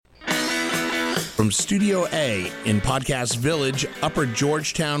From Studio A in Podcast Village, Upper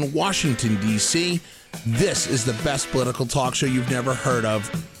Georgetown, Washington, D.C., this is the best political talk show you've never heard of.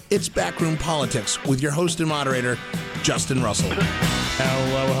 It's Backroom Politics with your host and moderator, Justin Russell.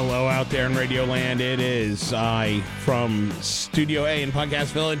 Hello out there in Radio Land. It is I from Studio A in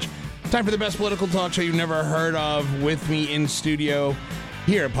Podcast Village. Time for the best political talk show you've never heard of. With me in studio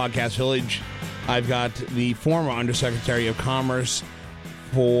here at Podcast Village, I've got the former Undersecretary of Commerce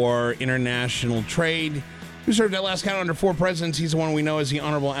for International Trade, who served at last count under 4 presidents. He's the one we know as the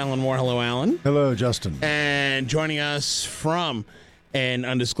Honorable Alan Moore. Hello, Alan. Hello, Justin. And joining us from an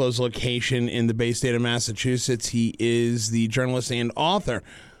undisclosed location in the Bay State of Massachusetts, he is the journalist and author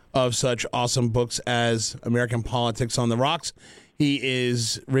of such awesome books as American Politics on the Rocks. He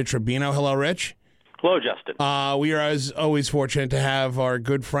is Rich Rubino. Hello, Rich. Hello, Justin. We are, as always, fortunate to have our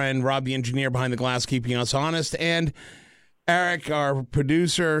good friend Rob, the engineer behind the glass, keeping us honest, and Eric, our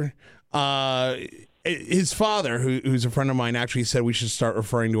producer. His father, who's a friend of mine, actually said we should start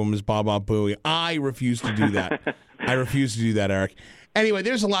referring to him as Baba Booey. I refuse to do that. I refuse to do that, Eric. Anyway,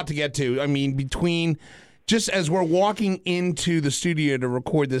 there's a lot to get to. I mean, between just as we're walking into the studio to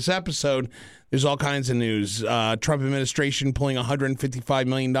record this episode, there's all kinds of news. Trump administration pulling $155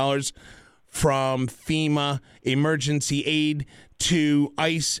 million from FEMA emergency aid to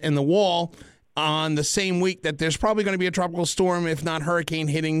ICE and the wall on the same week that there's probably going to be a tropical storm, if not hurricane,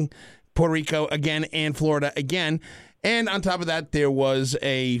 hitting Puerto Rico again and Florida again. And on top of that, there was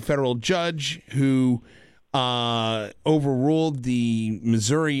a federal judge who overruled the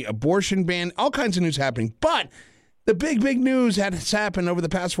Missouri abortion ban. All kinds of news happening. But the big news that has happened over the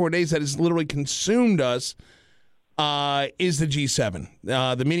past 4 days that has literally consumed us is the G7.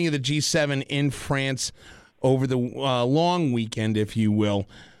 The meeting of the G7 in France over the long weekend, if you will.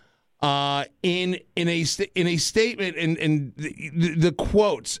 In a statement, and the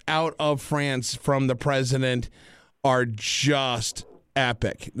quotes out of France from the president are just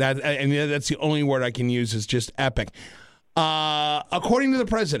epic. That's the only word I can use, is just epic. According to the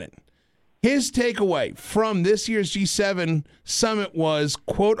president, his takeaway from this year's G7 summit was,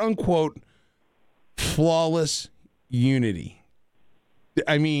 quote unquote, flawless unity.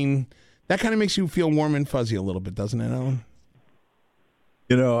 I mean, that kind of makes you feel warm and fuzzy a little bit, doesn't it, Alan?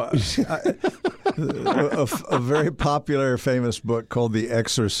 You know, a very popular, famous book called The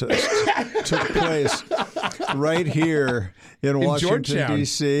Exorcist took place right here in Washington,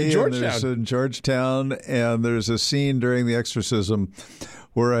 D.C. In Georgetown. And there's a scene during the exorcism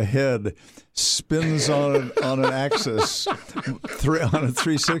where a head spins on an axis on a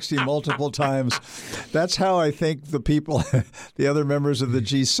 360 multiple times. That's how I think the people, the other members of the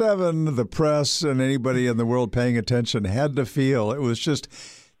G7, the press, and anybody in the world paying attention had to feel. It was just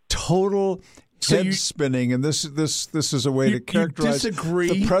total head spinning, and this is a way to characterize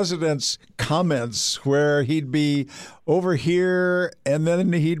the president's comments, where he'd be over here and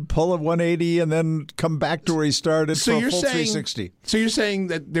then he'd pull a 180 and then come back to where he started for a full 360. So you're saying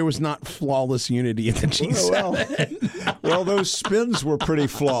that there was not flawless unity at the G7? Well, those spins were pretty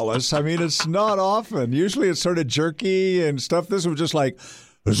flawless. I mean, it's not often. Usually it's sort of jerky and stuff. This was just like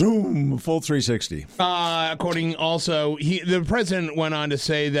zoom, full 360. According also, the president went on to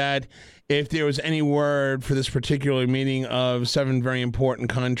say that if there was any word for this particular meeting of 7 very important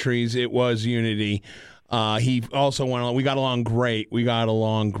countries, it was unity. He also went on, we got along great.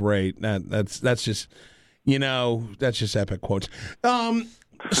 That's just, that's just epic quotes.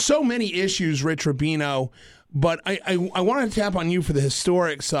 So many issues, Rich Rubino, but I wanted to tap on you for the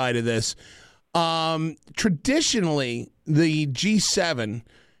historic side of this. Traditionally, the G7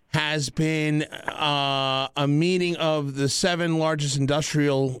 has been a meeting of the 7 largest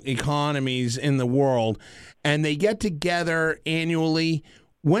industrial economies in the world, and they get together annually.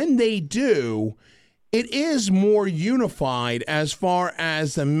 When they do, it is more unified as far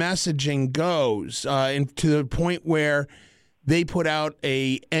as the messaging goes, and to the point where they put out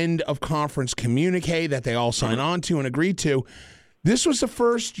a end of conference communique that they all sign on to and agree to. This was the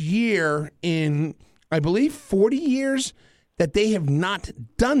first year in, I believe, 40 years that they have not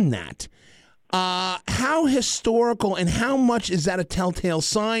done that. How historical and how much is that a telltale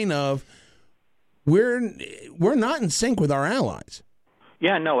sign of we're not in sync with our allies?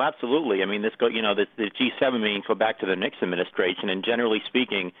 Yeah, no, absolutely. I mean, the G7 meetings go back to the Nixon administration, and generally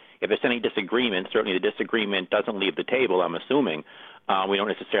speaking, if there's any disagreement, certainly the disagreement doesn't leave the table, I'm assuming. We don't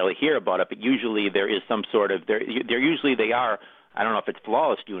necessarily hear about it, but usually there is some sort of, they are I don't know if it's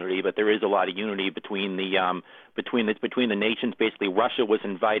flawless unity, but there is a lot of unity between the nations. Basically, Russia was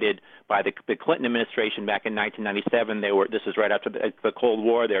invited by the Clinton administration back in 1997. This is right after the Cold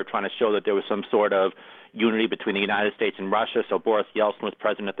War. They were trying to show that there was some sort of unity between the United States and Russia. So Boris Yeltsin was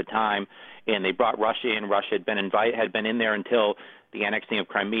president at the time, and they brought Russia in. Russia had been in there until the annexing of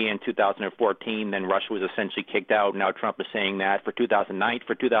Crimea in 2014. Then Russia was essentially kicked out. Now Trump is saying that for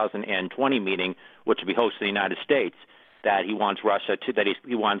 2020 meeting, which will be hosted in the United States, that he wants Russia to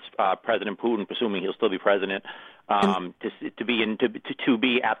he wants President Putin, presuming he'll still be president, to be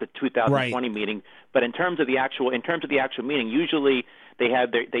at the 2020 meeting. But in terms of the actual meeting, usually they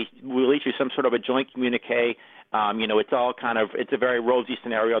release you some sort of a joint communique. It's all it's a very rosy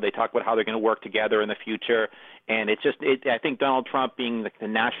scenario. They talk about how they're going to work together in the future, and I think Donald Trump, being the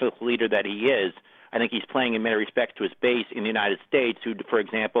nationalist leader that he is, I think he's playing in many respects to his base in the United States, who, for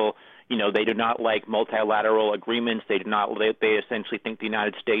example, they do not like multilateral agreements. They They essentially think the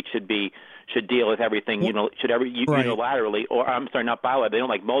United States should deal with everything, unilaterally, or I'm sorry, not bilateral. They don't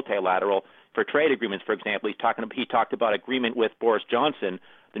like multilateral for trade agreements. For example, he talked about agreement with Boris Johnson,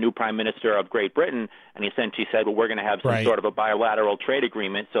 the new Prime Minister of Great Britain, and he essentially said, well, we're going to have some sort of a bilateral trade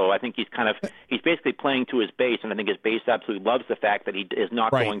agreement. So I think he's basically playing to his base, and I think his base absolutely loves the fact that he is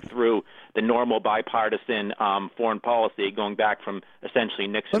not going through the normal bipartisan foreign policy, going back from essentially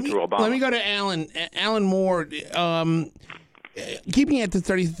Nixon through Obama. Let me go to Alan Moore. Keeping at the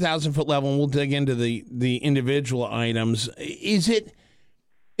 30,000-foot level, and we'll dig into the individual items. Is it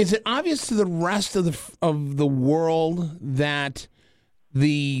obvious to the rest of the world that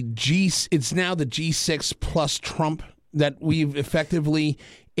it's now the G6 plus Trump, that we've effectively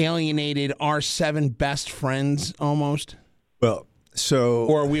alienated our 7 best friends almost? Well,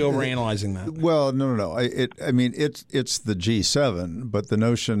 or are we overanalyzing that? Well, no. It's the G7, but the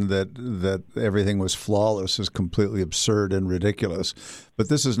notion that everything was flawless is completely absurd and ridiculous. But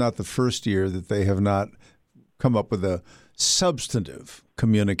this is not the first year that they have not come up with a substantive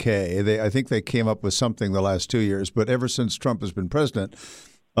communique. I think they came up with something the last 2 years, but ever since Trump has been president,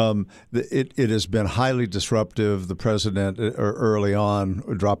 it has been highly disruptive. The president early on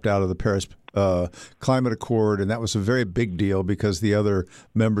dropped out of the Paris Climate Accord, and that was a very big deal because the other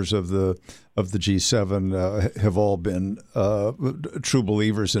members of the G7 have all been true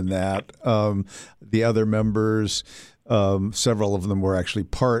believers in that. The other members, several of them were actually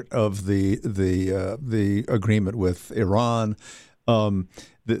part of the agreement with Iran. There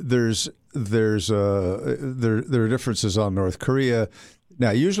are differences on North Korea.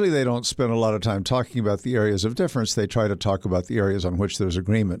 Now, usually they don't spend a lot of time talking about the areas of difference. They try to talk about the areas on which there's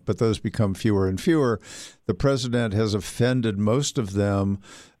agreement, but those become fewer and fewer. The president has offended most of them.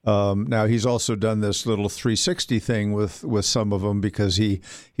 Now, he's also done this little 360 thing with some of them because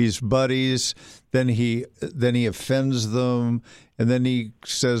he's buddies, then he offends them, and then he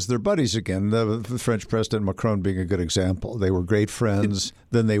says they're buddies again. The French President Macron being a good example. They were great friends.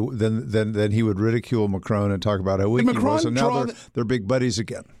 Then he would ridicule Macron and talk about how weak he was, and now they're big buddies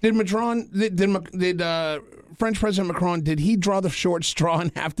again. Did French President Macron, did he draw the short straw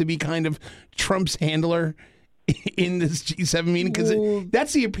and have to be kind of Trump's handler in this G7 meeting? Because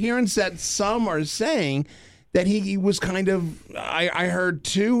that's the appearance that some are saying, that he was kind of, I heard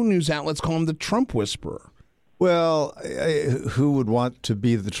 2 news outlets call him the Trump whisperer. Well, who would want to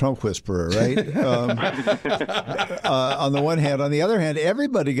be the Trump whisperer, right? On the one hand. On the other hand,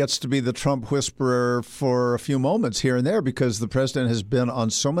 everybody gets to be the Trump whisperer for a few moments here and there because the president has been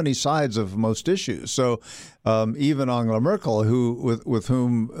on so many sides of most issues. So even Angela Merkel, with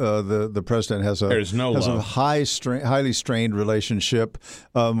whom the president has a highly strained relationship,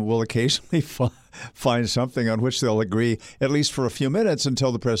 will occasionally find something on which they'll agree, at least for a few minutes,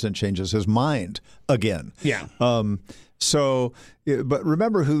 until the president changes his mind again. Yeah. But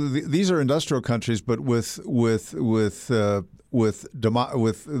remember, these are industrial countries, but with their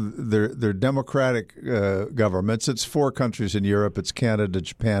democratic governments. It's 4 countries in Europe. It's Canada,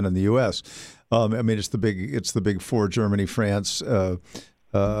 Japan, and the U.S. It's the big 4: Germany, France, UK,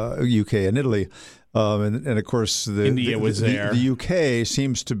 and Italy. And of course, India was there. The UK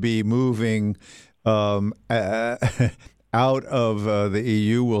seems to be moving out of the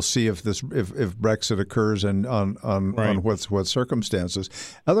EU. We'll see if Brexit occurs and on what circumstances.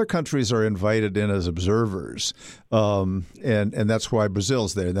 Other countries are invited in as observers, and that's why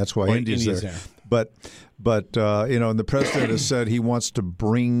Brazil's there. And that's why India's there. But and the president has said he wants to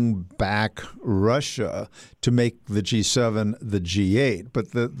bring back Russia to make the G7 the G8.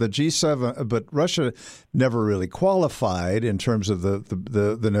 But the G7, but Russia never really qualified in terms of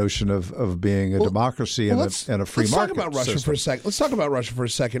the notion of being a democracy and a free market. Let's talk about Russia for a second. Let's talk about Russia for a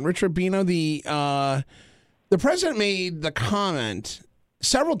second. Rich Rubino, The president made the comment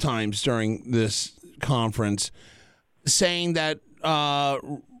several times during this conference saying that,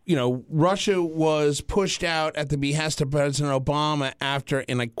 Russia was pushed out at the behest of President Obama after,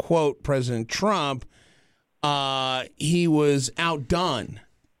 and I quote President Trump, he was outdone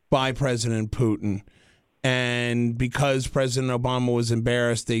by President Putin. And because President Obama was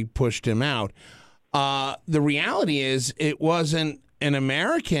embarrassed, they pushed him out. The reality is it wasn't an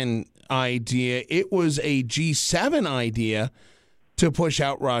American idea. It was a G7 idea to push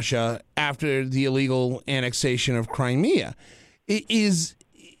out Russia after the illegal annexation of Crimea. Is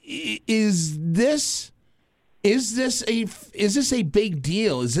this a big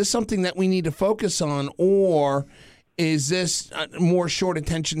deal? Is this something that we need to focus on, or is this more short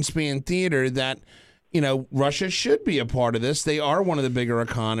attention span theater that Russia should be a part of this? They are one of the bigger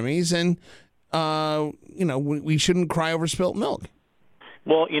economies, and we shouldn't cry over spilt milk.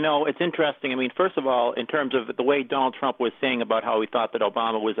 Well, it's interesting. I mean, first of all, in terms of the way Donald Trump was saying about how he thought that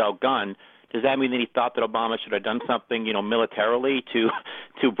Obama was outgunned, does that mean that he thought that Obama should have done something, militarily to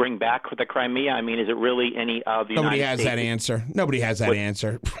bring back the Crimea? I mean, is it really any of the Nobody United has States? that answer. Nobody has that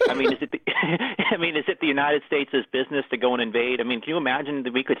answer. I mean, is it the United States' business to go and invade? I mean, can you imagine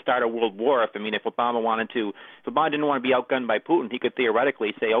that we could start a world war if Obama didn't want to be outgunned by Putin, he could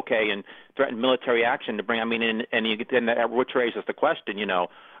theoretically say, okay, and threaten military action to bring. I mean, which raises the question,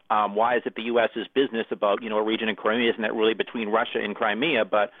 why is it the U.S.'s business about, a region in Crimea? Isn't that really between Russia and Crimea?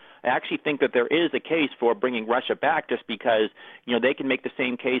 But I actually think that there is a case for bringing Russia back just because, they can make the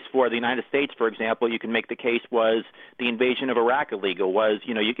same case for the United States, for example. You can make the case was the invasion of Iraq illegal,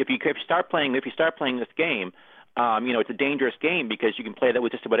 if you start playing this game, it's a dangerous game because you can play that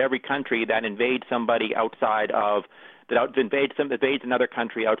with just about every country that invades somebody invades another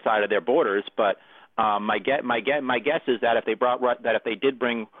country outside of their borders. But my guess is that if they did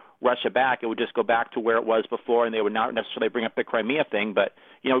bring Russia back, it would just go back to where it was before, and they would not necessarily bring up the Crimea thing. But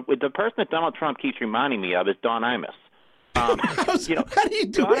the person that Donald Trump keeps reminding me of is Don Imus. How do you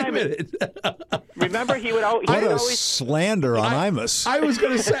do it? Remember, he would always slander on Imus. I was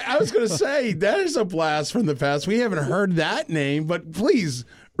going to say that is a blast from the past. We haven't heard that name, but please,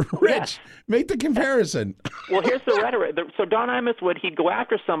 Rich, make the comparison. Well, here's the rhetoric. So Don Imus he'd go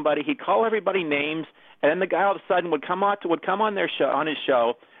after somebody, he'd call everybody names, and then the guy all of a sudden would come on his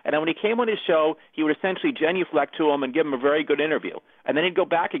show. And then when he came on his show, he would essentially genuflect to him and give him a very good interview. And then he'd go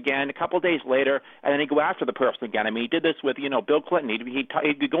back again a couple of days later, and then he'd go after the person again. I mean, he did this with, Bill Clinton. He'd be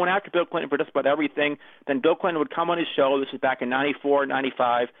going after Bill Clinton for just about everything. Then Bill Clinton would come on his show. This was back in 94,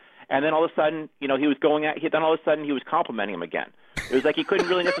 95. And then all of a sudden, he was complimenting him again. It was like he couldn't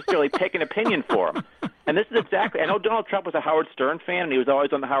really necessarily pick an opinion for him. And this is exactly – I know Donald Trump was a Howard Stern fan, and he was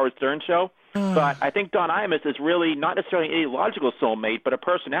always on the Howard Stern show. But I think Don Imus is really not necessarily an ideological soulmate, but a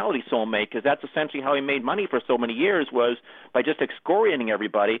personality soulmate, because that's essentially how he made money for so many years, was by just excoriating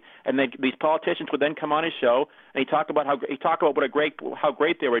everybody. And then these politicians would then come on his show, and he'd talk about how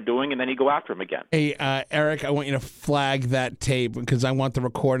great they were doing, and then he'd go after him again. Hey, Eric, I want you to flag that tape because I want the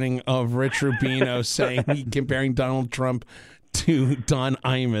recording of Rich Rubino comparing Donald Trump to Don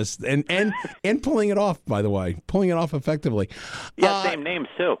Imus and pulling it off, by the way, pulling it off effectively. Yeah, same names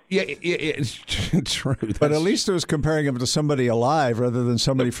too. Yeah, it's true. But at least it was comparing him to somebody alive rather than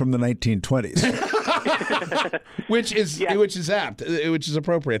somebody from the 1920s. which is apt, which is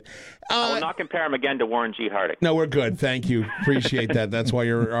appropriate. I will not compare him again to Warren G. Harding. No, we're good. Thank you. Appreciate that. That's why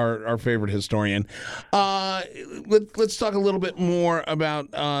you're our favorite historian. Let's talk a little bit more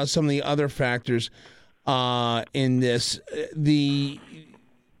about some of the other factors in this. The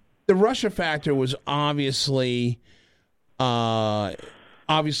Russia factor was obviously a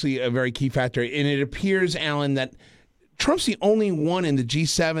very key factor, and it appears, Alan, that Trump's the only one in the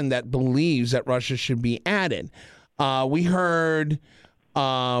G7 that believes that Russia should be added. We heard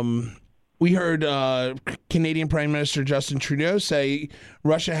Canadian Prime Minister Justin Trudeau say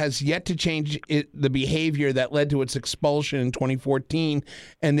Russia has yet to change the behavior that led to its expulsion in 2014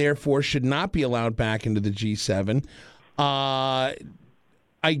 and therefore should not be allowed back into the G7. I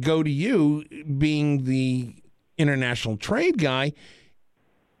go to you, being the international trade guy.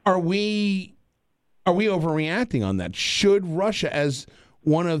 Are we overreacting on that? Should Russia, as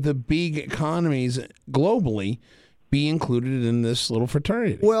one of the big economies globally, be included in this little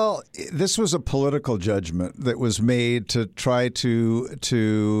fraternity? Well, this was a political judgment that was made to try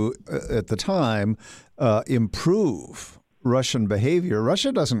to at the time, improve Russian behavior.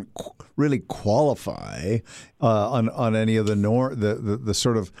 Russia doesn't really qualify on any of the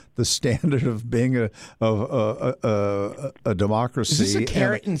sort of the standard of being a democracy. Is this a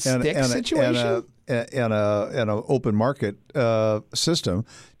carrot and stick situation? And an open market system.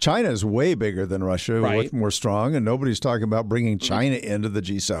 China is way bigger than Russia, right. more strong, and nobody's talking about bringing China into the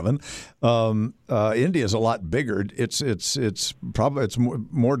G7. India is a lot bigger. It's probably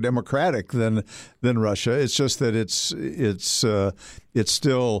more democratic than Russia. It's just that it's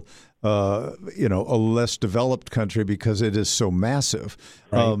still a less developed country because it is so massive.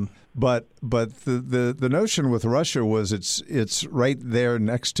 Right. But the notion with Russia was it's right there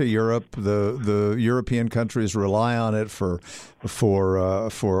next to Europe. The European countries rely on it for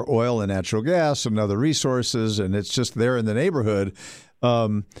oil and natural gas and other resources, and it's just there in the neighborhood.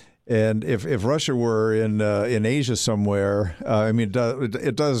 And if Russia were in Asia somewhere,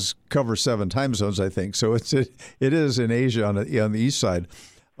 it does cover 7 time zones, I think. So it is in Asia on the east side.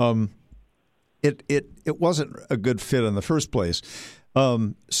 It wasn't a good fit in the first place.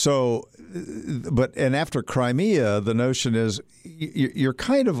 And after Crimea, the notion is you're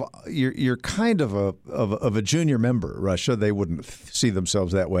kind of a junior member. Russia, they wouldn't see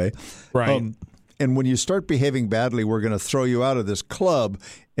themselves that way, right? And when you start behaving badly, we're going to throw you out of this club.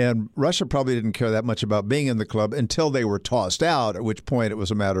 And Russia probably didn't care that much about being in the club until they were tossed out, at which point it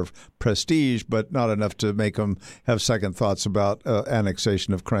was a matter of prestige, but not enough to make them have second thoughts about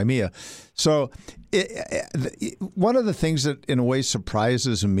annexation of Crimea. So one of the things that in a way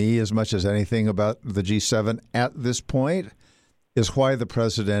surprises me as much as anything about the G7 at this point is why the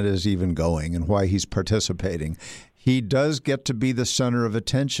president is even going and why he's participating. He does get to be the center of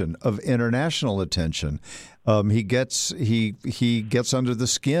attention, of international attention. He gets under the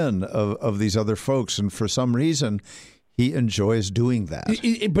skin of these other folks, and for some reason, he enjoys doing that.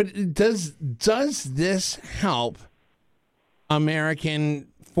 But does this help American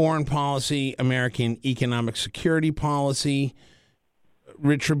foreign policy, American economic security policy?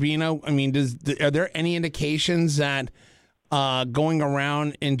 Rich Rubino, I mean, are there any indications that going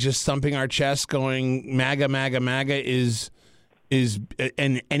around and just thumping our chests, going MAGA, MAGA, MAGA is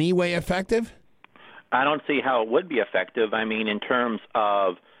in any way effective? I don't see how it would be effective. I mean, in terms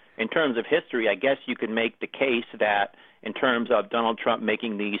of history, I guess you could make the case that in terms of Donald Trump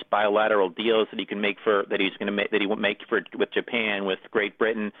making these bilateral deals that he won't make with Japan, with Great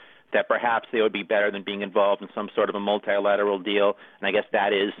Britain, that perhaps they would be better than being involved in some sort of a multilateral deal. And I guess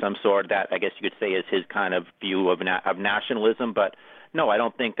that is some sort that I guess you could say is his kind of view of nationalism. But no, I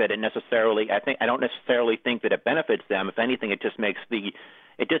don't think that it necessarily. I don't necessarily think that it benefits them. If anything, it just makes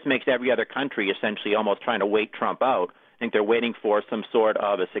every other country essentially almost trying to wait Trump out. I think they're waiting for some sort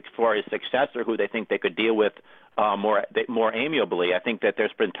of his successor who they think they could deal with more amiably. I think that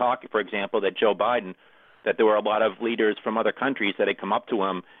there's been talk, for example, that Joe Biden, that there were a lot of leaders from other countries that had come up to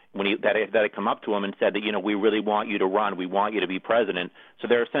him that had come up to him and said that we really want you to run, we want you to be president. So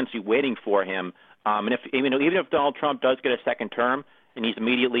they're essentially waiting for him. And even if Donald Trump does get a second term, and he's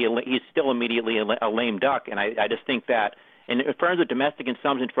still immediately a lame duck. And I just think that in terms of domestic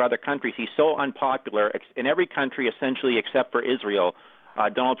consumption for other countries, he's so unpopular in every country essentially except for Israel.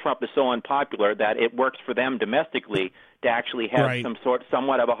 Donald Trump is so unpopular that it works for them domestically to actually have right.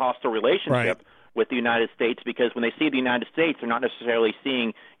 somewhat of a hostile relationship. Right. With the United States, because when they see the United States, they're not necessarily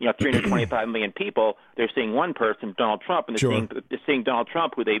seeing 325 million people. They're seeing one person, Donald Trump, and they're seeing Donald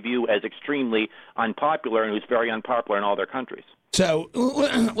Trump, who they view as extremely unpopular and who's very unpopular in all their countries. So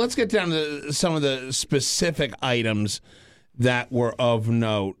let's get down to some of the specific items that were of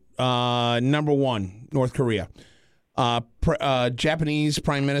note. Number one, North Korea. Japanese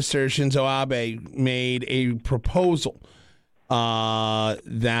Prime Minister Shinzo Abe made a proposal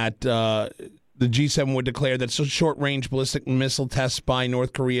that the G7 would declare that short-range ballistic missile tests by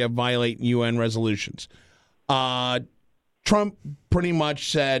North Korea violate UN resolutions. Trump pretty much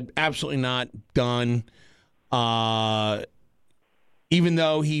said, absolutely not, done. Even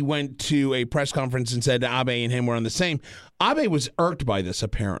though he went to a press conference and said Abe and him were on the same, Abe was irked by this,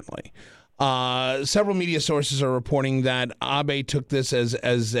 apparently. Several media sources are reporting that Abe took this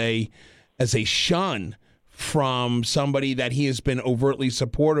as a shun from somebody that he has been overtly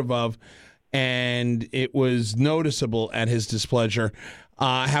supportive of, and it was noticeable at his displeasure.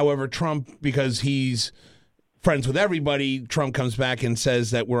 However, Trump, because he's friends with everybody, Trump comes back and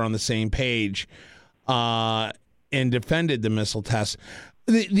says that we're on the same page and defended the missile test.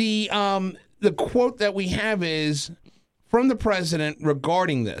 The quote that we have is from the president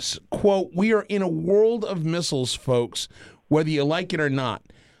regarding this, quote, "We are in a world of missiles, folks, whether you like it or not."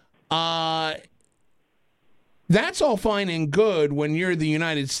 That's all fine and good when you're the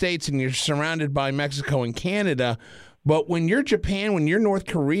United States and you're surrounded by Mexico and Canada, But when you're Japan, when you're North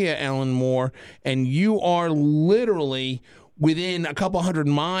Korea, Alan Moore, and you are literally within a couple hundred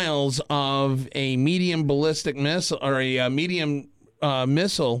miles of a medium ballistic missile or a medium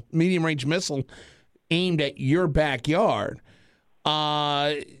range missile aimed at your backyard,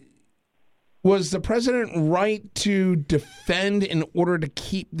 was the president right to defend in order to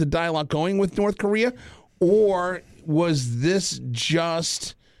keep the dialogue going with North Korea, or was this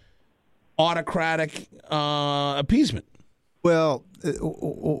just autocratic appeasement? Well,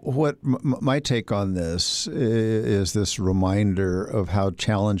 what my take on this is this reminder of how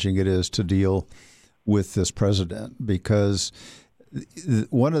challenging it is to deal with this president, because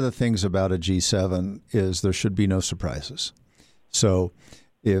one of the things about a G7 is there should be no surprises. So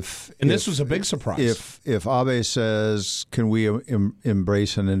this was a big surprise. If Abe says, can we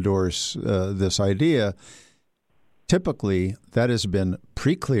embrace and endorse this idea, typically that has been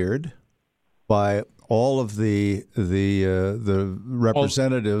pre-cleared by all of the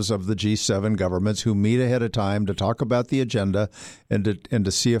representatives of the G7 governments who meet ahead of time to talk about the agenda and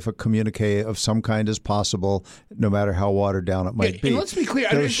to see if a communique of some kind is possible, no matter how watered down it might be. And let's be clear.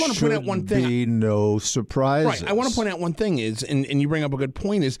 I just want to point out one thing. There should be no surprises. Right. I want to point out one thing is, and you bring up a good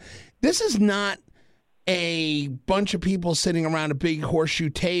point, is this is not a bunch of people sitting around a big horseshoe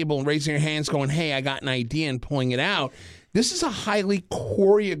table and raising their hands going, hey, I got an idea, and pulling it out. This is a highly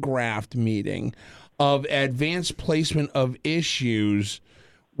choreographed meeting of advanced placement of issues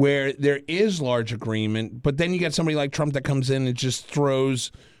where there is large agreement, but then you get somebody like Trump that comes in and just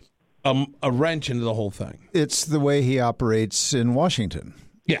throws a wrench into the whole thing. It's the way he operates in Washington.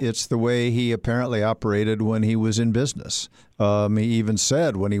 Yeah. It's the way he apparently operated when he was in business. He even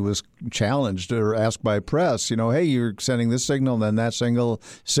said when he was challenged or asked by press, hey, you're sending this signal and then that signal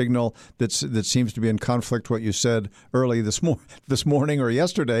that seems to be in conflict with what you said early this morning or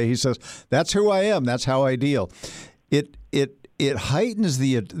yesterday. He says, that's who I am. That's how I deal. It heightens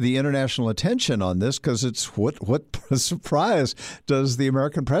the international attention on this because it's what surprise does the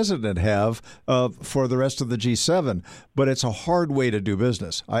American president have for the rest of the G7? But it's a hard way to do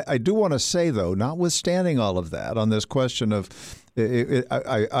business. I do want to say, though, notwithstanding all of that, on this question of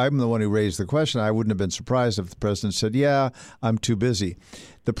I'm the one who raised the question. I wouldn't have been surprised if the president said, yeah, I'm too busy.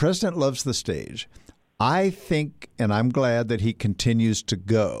 The president loves the stage. I think, and I'm glad that he continues to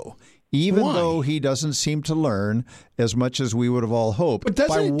go. Even though he doesn't seem to learn as much as we would have all hoped. But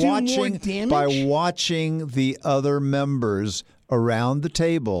doesn't it do more damage? By watching the other members around the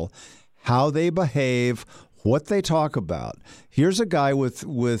table, how they behave, what they talk about. Here's a guy with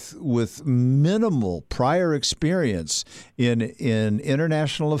minimal prior experience in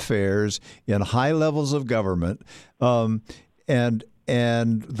international affairs, in high levels of government,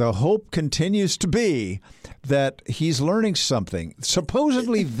 and the hope continues to be that he's learning something.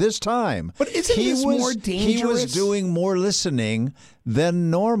 Supposedly this time, but isn't this more dangerous? He was doing more listening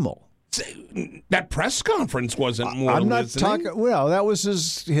than normal. That press conference wasn't more I'm not listening. talking. Well, that was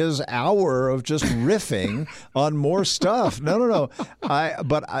his hour of just riffing on more stuff. No.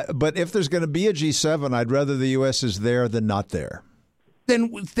 But if there's going to be a G7, I'd rather the U.S. is there than not there.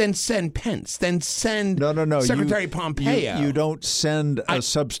 Then send Pence. Then send Secretary Pompeo. You don't send a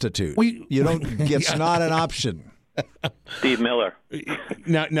substitute. You don't. It's not an option. Steve Miller.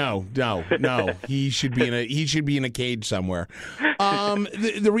 No. He should be in a cage somewhere.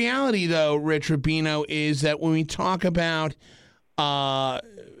 The reality, though, Rich Rubino, is that when we talk about,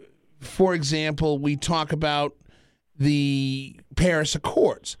 for example, we talk about the Paris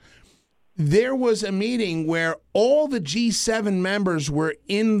Accords. There was a meeting where all the G7 members were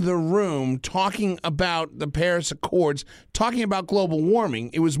in the room talking about the Paris Accords, talking about global warming.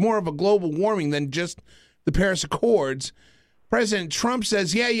 It was more of a global warming than just the Paris Accords. President Trump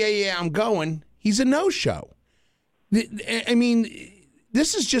says, yeah, I'm going. He's a no-show. I mean,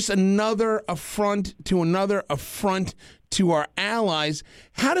 this is just another affront to our allies.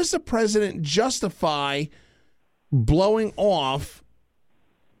 How does the president justify blowing off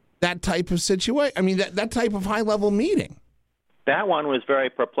that type of situation? I mean, that type of high-level meeting. That one was very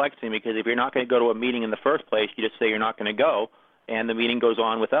perplexing because if you're not going to go to a meeting in the first place, you just say you're not going to go, and the meeting goes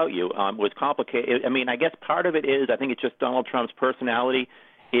on without you. It was complicated. I mean, I guess part of it is, I think it's just Donald Trump's personality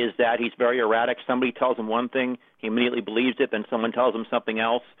is that he's very erratic. Somebody tells him one thing, he immediately believes it. Then someone tells him something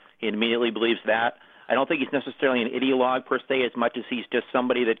else, he immediately believes that. I don't think he's necessarily an ideologue per se as much as he's just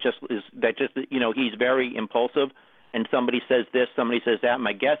somebody he's very impulsive. And somebody says this, somebody says that.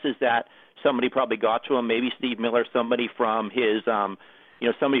 My guess is that somebody probably got to him, maybe Steve Miller, somebody from his,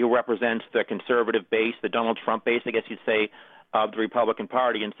 somebody who represents the conservative base, the Donald Trump base, I guess you'd say, of the Republican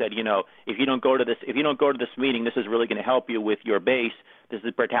Party and said, if you don't go to this meeting, this is really going to help you with your base. This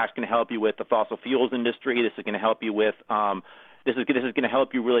is perhaps going to help you with the fossil fuels industry. This is going to help you with this is going to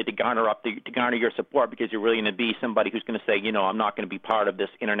help you really to garner your support, because you're really going to be somebody who's going to say, I'm not going to be part of this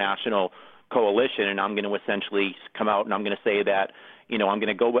international coalition, and I'm going to essentially come out and I'm going to say that,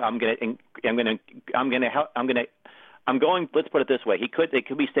 let's put it this way. They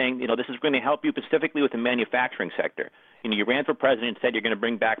could be saying, this is going to help you specifically with the manufacturing sector. You ran for president and said you're going to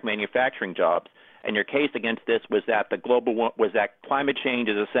bring back manufacturing jobs. And your case against this was that climate change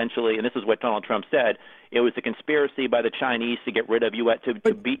is essentially, and this is what Donald Trump said, it was a conspiracy by the Chinese to get rid of U.S. to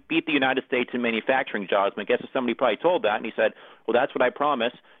beat the United States in manufacturing jobs. And I guess if somebody probably told that, and he said, well, that's what I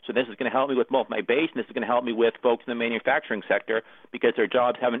promised. So this is going to help me with both my base, and this is going to help me with folks in the manufacturing sector, because their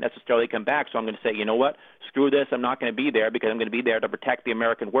jobs haven't necessarily come back. So I'm going to say, you know what? Screw this. I'm not going to be there, because I'm going to be there to protect the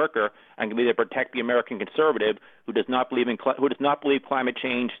American worker. I'm going to be there to protect the American conservative who does not believe climate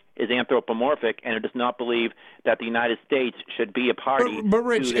change is anthropomorphic, and who does not believe that the United States should be a party but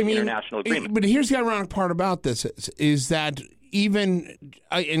Rich, to this international agreement. But here's the ironic part about this is that even,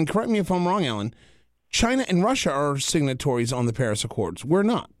 and correct me if I'm wrong, Alan, China and Russia are signatories on the Paris Accords. We're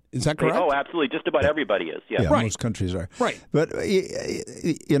not. Is that correct? Oh, absolutely. Just about everybody is. Yeah, right. Most countries are. Right. But,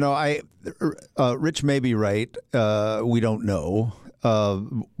 Rich may be right. We don't know.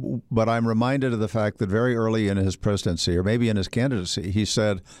 But I'm reminded of the fact that very early in his presidency, or maybe in his candidacy, he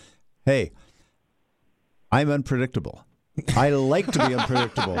said, hey, I'm unpredictable. I like to be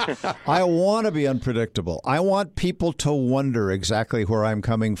unpredictable. I want to be unpredictable. I want people to wonder exactly where I'm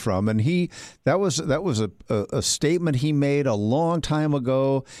coming from. And that was a statement he made a long time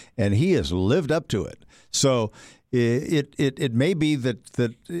ago, and he has lived up to it. So it may be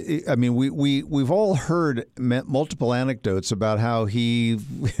that I mean, we've all heard multiple anecdotes about how he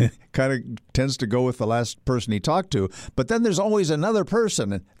kind of tends to go with the last person he talked to, but then there's always another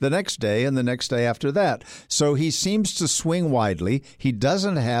person the next day and the next day after that. So he seems to swing widely. He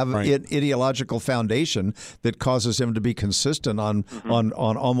doesn't have an ideological foundation that causes him to be consistent on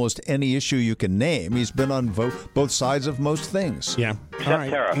almost any issue you can name. He's been on both sides of most things. Yeah. All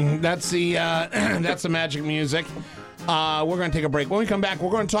right. That's the magic music. We're going to take a break. When we come back,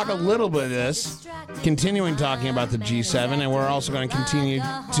 we're going to talk a little bit of this, continuing talking about the G7, and we're also going to continue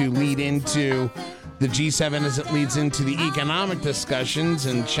to lead into the G7 as it leads into the economic discussions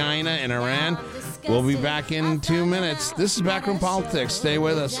in China and Iran. We'll be back in 2 minutes. This is Backroom Politics. Stay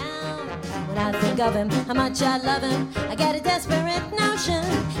with us. When I think of him, how much I love him, I get a desperate notion.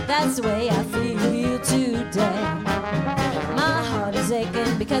 That's the way I feel today. My heart is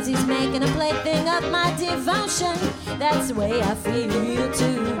aching because he's making a plaything of my devotion. That's the way I feel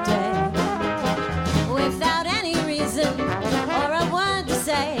today. Without any reason or a word to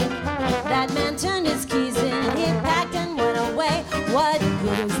say, that man turned his keys in, he packed and went away. What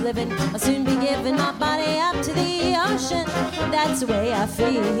good is living? I'll soon be giving my body up to the ocean. That's the way I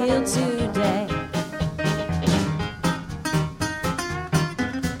feel today.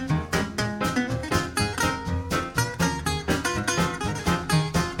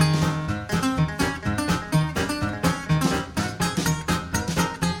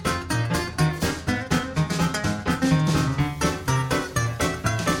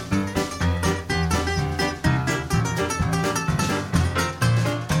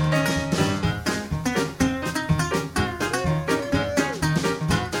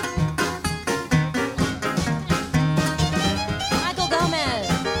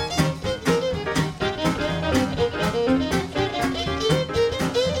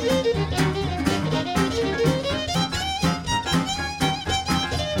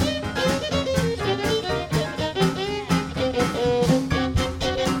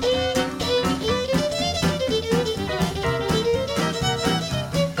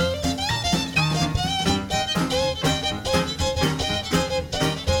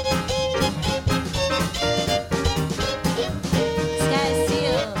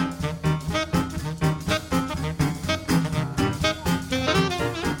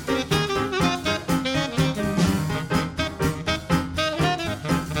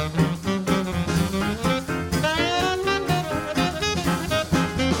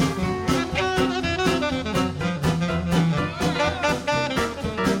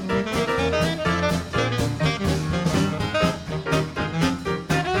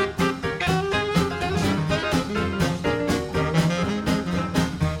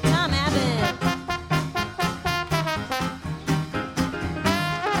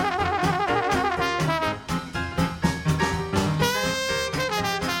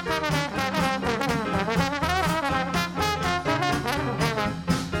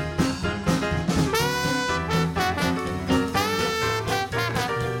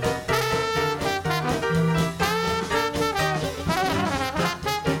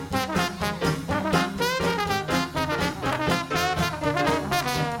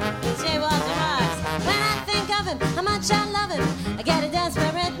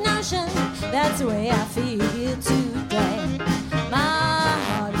 devotion. That's the way I feel today. My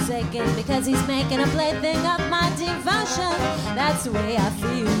heart is aching because he's making a plaything of my devotion. That's the way I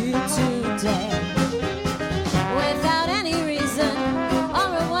feel today. Without any reason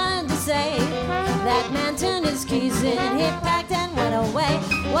or a word to say, that man turned his keys in, he packed and went away.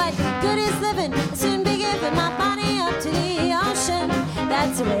 What good is living? I'll soon be giving my body up to the ocean.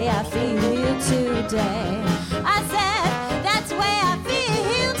 That's the way I feel today. I said, that's the way I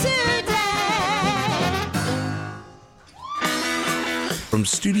feel today. From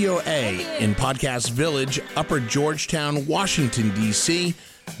Studio A in Podcast Village, Upper Georgetown, Washington, D.C.,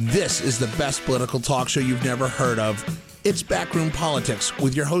 this is the best political talk show you've never heard of. It's Backroom Politics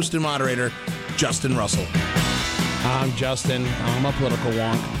with your host and moderator, Justin Russell. I'm Justin. I'm a political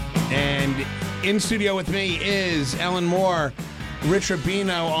wonk. And in studio with me is Ellen Moore, Rich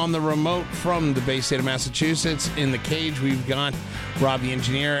Rubino on the remote from the Bay State of Massachusetts. In the cage, we've got Rob the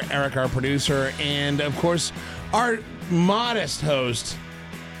engineer, Eric our producer, and of course, our modest host,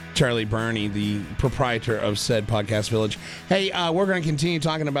 Charlie Burney, the proprietor of said Podcast Village. Hey, we're going to continue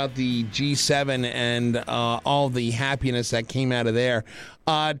talking about the G7 and all the happiness that came out of there.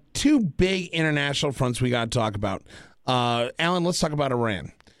 Two big international fronts we got to talk about. Alan, let's talk about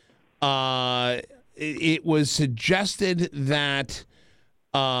Iran. It was suggested that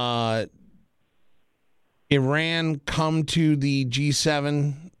Iran come to the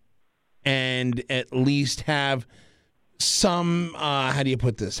G7 and at least have some, how do you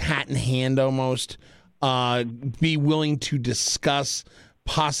put this, hat in hand almost, be willing to discuss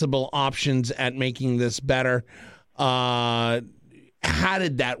possible options at making this better. How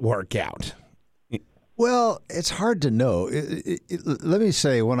did that work out? Well, it's hard to know. Let me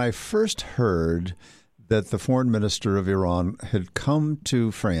say, when I first heard that the foreign minister of Iran had come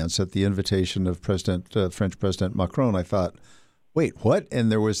to France at the invitation of French President Macron, I thought, wait, what?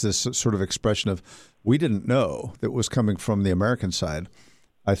 And there was this sort of expression of, we didn't know, that was coming from the American side.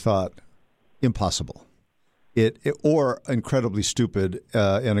 I thought, impossible. Or incredibly stupid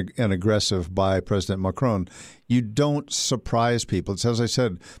and aggressive by President Macron. You don't surprise people. It's as I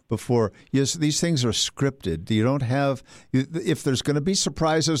said before, yes, these things are scripted. You don't have – if there's going to be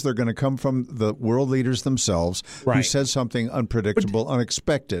surprises, they're going to come from the world leaders themselves who said something unpredictable,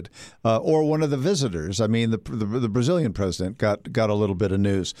 unexpected, or one of the visitors. I mean, the Brazilian president got a little bit of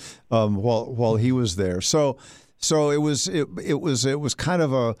news while he was there. So it was kind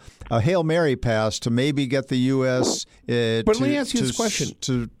of a Hail Mary pass to maybe get the U.S. But let me ask you this question.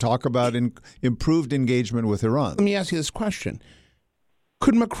 To talk about improved engagement with Iran. Let me ask you this question.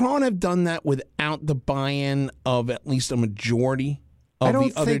 Could Macron have done that without the buy-in of at least a majority of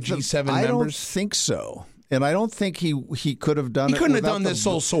the other G7 members? I don't think so. And I don't think he could have done it. He couldn't have done this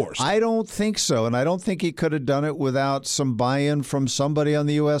sole source. I don't think so. And I don't think he could have done it without some buy-in from somebody on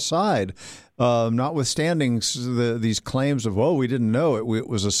the U.S. side. Notwithstanding these claims of, we didn't know it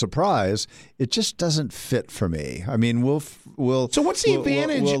was a surprise. It just doesn't fit for me. I mean, we'll. So what's the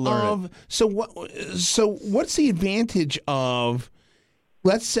advantage of? So what's the advantage of?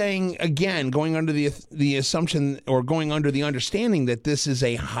 Let's say again, going under the assumption or going under the understanding that this is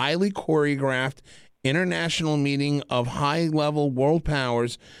a highly choreographed international meeting of high-level world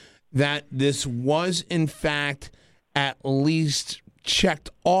powers, that this was in fact at least checked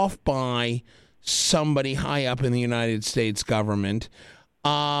off by somebody high up in the United States government.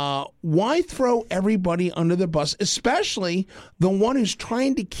 Why throw everybody under the bus, especially the one who's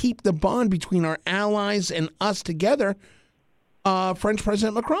trying to keep the bond between our allies and us together, French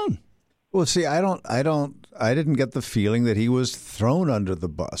President Macron? Well, see, I didn't get the feeling that he was thrown under the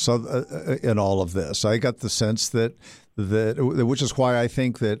bus in all of this. I got the sense that which is why I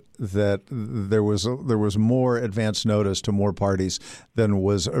think that there was more advance notice to more parties than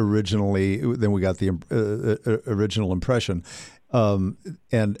we got the original impression. And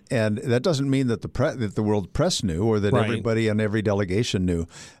that doesn't mean that that the world press knew or that everybody on every delegation knew.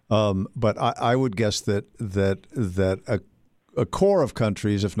 But I would guess that a core of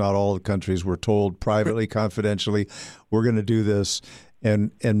countries, if not all the countries, were told privately, confidentially, we're going to do this.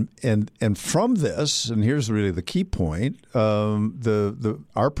 And from this, and here's really the key point,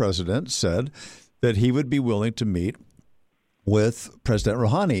 our president said that he would be willing to meet with President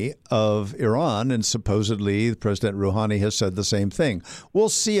Rouhani of Iran, and supposedly President Rouhani has said the same thing. We'll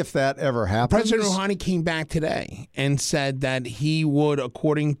see if that ever happens. President Rouhani came back today and said that he would,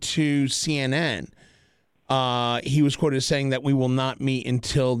 according to CNN, he was quoted as saying that we will not meet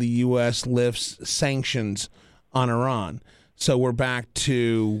until the U.S. lifts sanctions on Iran. So we're back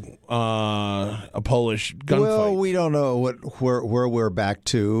to a Polish gunfight. Well, we don't know where we're back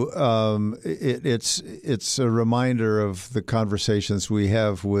to. It's a reminder of the conversations we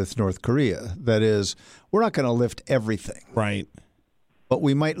have with North Korea. That is, we're not going to lift everything, right? But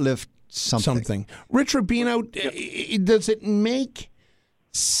we might lift something. Rich Rubino, does it make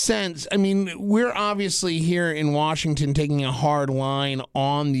sense? I mean, we're obviously here in Washington taking a hard line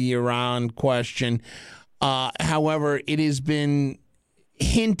on the Iran question. However, it has been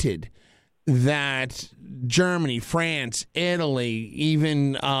hinted that Germany, France, Italy,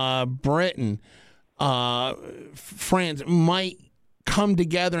 even Britain, France might come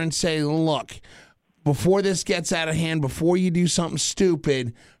together and say, look, before this gets out of hand, before you do something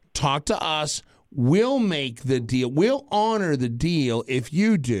stupid, talk to us. We'll make the deal. We'll honor the deal if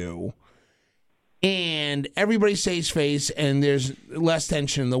you do. And everybody saves face and there's less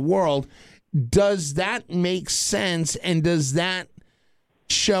tension in the world. Does that make sense, and does that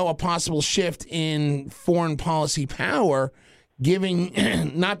show a possible shift in foreign policy power, giving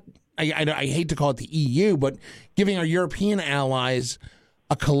I hate to call it the EU, but giving our European allies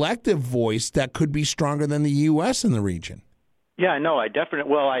a collective voice that could be stronger than the U.S. in the region? Yeah, no, I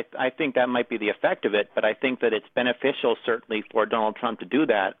think that might be the effect of it, but I think that it's beneficial certainly for Donald Trump to do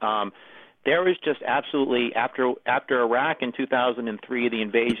that. There is just absolutely, after Iraq in 2003, the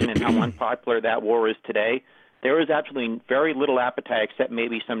invasion and how unpopular that war is today, there is absolutely very little appetite except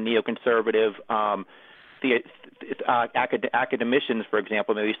maybe some neoconservative academicians, for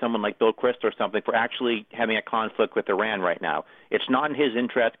example, maybe someone like Bill Krist or something, for actually having a conflict with Iran right now. It's not in his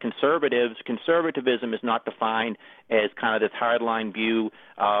interest. Conservatism is not defined as kind of this hardline view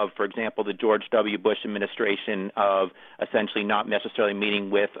of, for example, the George W. Bush administration of essentially not necessarily meeting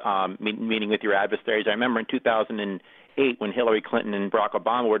with your adversaries. I remember in 2008 when Hillary Clinton and Barack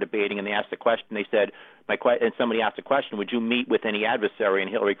Obama were debating, and they asked the question. They said, and somebody asked the question, "Would you meet with any adversary?"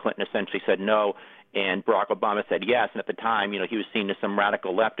 And Hillary Clinton essentially said no. And Barack Obama said yes, and at the time, he was seen as some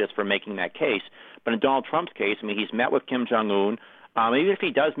radical leftist for making that case. But in Donald Trump's case, I mean, he's met with Kim Jong-un. Even if he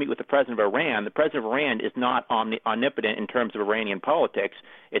does meet with the president of Iran, the president of Iran is not omnipotent in terms of Iranian politics.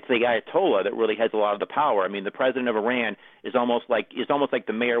 It's the Ayatollah that really has a lot of the power. I mean, the president of Iran is almost like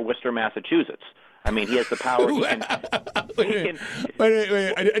the mayor of Worcester, Massachusetts. I mean, he has the power. Wait.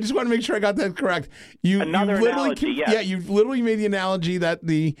 I just want to make sure I got that correct. You literally made the analogy that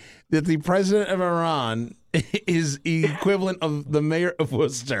the president of Iran is equivalent of the mayor of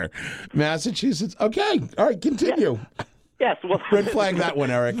Worcester, Massachusetts. Okay, all right, continue. Yeah. Yes, well, red flag that one,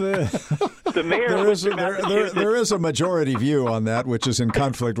 Eric. The mayor. There is a majority view on that, which is in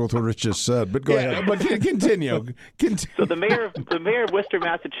conflict with what Rich just said. But go ahead. But continue. So the mayor of Worcester,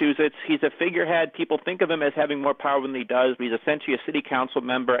 Massachusetts, he's a figurehead. People think of him as having more power than he does. But he's essentially a city council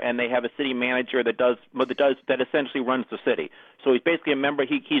member, and they have a city manager that essentially runs the city. So he's basically a member.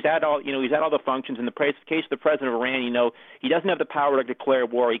 He's at all the functions. In the case of the president of Iran, he doesn't have the power to declare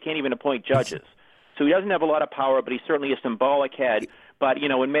war. He can't even appoint judges. So he doesn't have a lot of power, but he's certainly a symbolic head. But,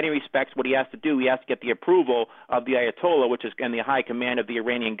 in many respects, what he has to do, he has to get the approval of the Ayatollah, and the high command of the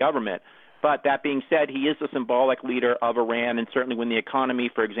Iranian government. But that being said, he is the symbolic leader of Iran, and certainly when the economy,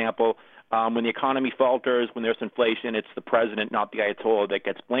 for example, when the economy falters, when there's inflation, it's the president, not the Ayatollah, that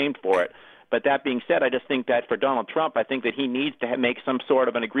gets blamed for it. But that being said, I just think that for Donald Trump, I think that he needs to make some sort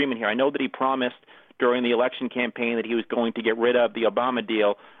of an agreement here. I know that he promised during the election campaign that he was going to get rid of the Obama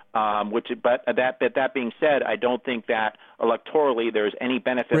deal. But that being said, I don't think that electorally there's any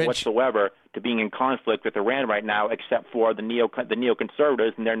benefit whatsoever to being in conflict with Iran right now, except for the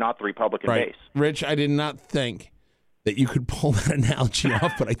neoconservatives, and they're not the Republican base. Rich, I did not think that you could pull that analogy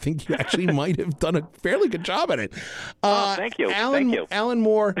off, but I think you actually might have done a fairly good job at it. Thank you. Alan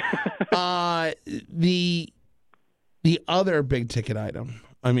Moore, the other big ticket item.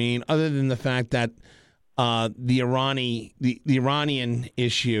 I mean, other than the fact that the Iranian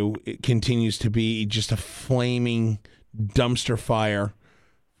issue continues to be just a flaming dumpster fire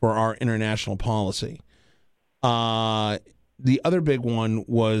for our international policy. The other big one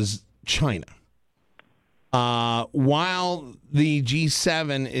was China. While the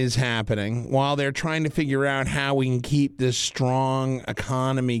G-7 is happening, while they're trying to figure out how we can keep this strong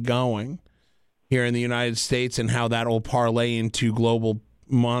economy going here in the United States and how that will parlay into global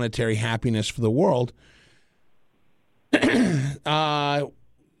monetary happiness for the world,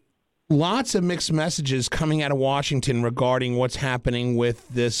 lots of mixed messages coming out of Washington regarding what's happening with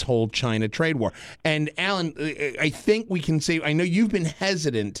this whole China trade war. And Alan, I think we can say, I know you've been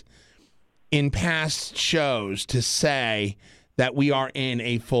hesitant in past shows to say that we are in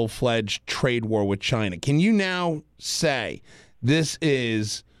a full-fledged trade war with China. Can you now say this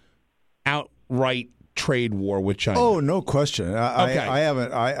is outright trade war with China? Oh, no question. I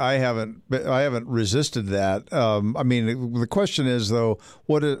haven't resisted that. I mean, the question is though,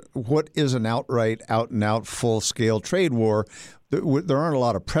 what is an out and out full scale trade war? There aren't a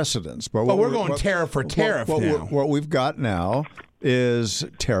lot of precedents, but we're going tariff for tariff now. What we've got now is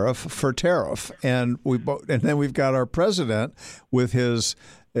tariff for tariff, and then we've got our president with his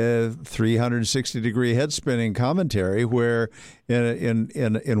 360-degree head-spinning commentary, where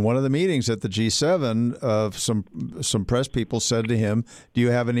in one of the meetings at the G7, some press people said to him, "Do you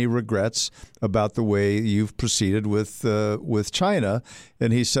have any regrets about the way you've proceeded with China?"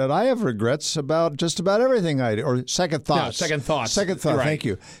 And he said, "I have regrets about just about everything I do." Or second thoughts. No, second thoughts. Second thoughts. Right. Thank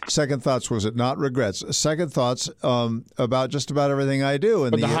you. Second thoughts, was it not regrets? Second thoughts about just about everything I do.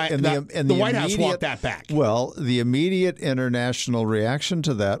 And the White House walked that back. Well, the immediate international reaction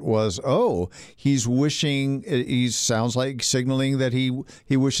to that was, "Oh, he's wishing." He sounds like signaling that he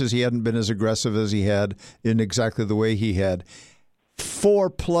wishes he hadn't been as aggressive as he had in exactly the way he had.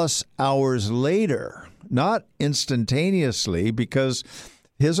 4+ hours later, not instantaneously, because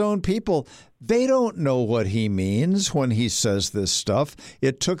his own people, they don't know what he means when he says this stuff.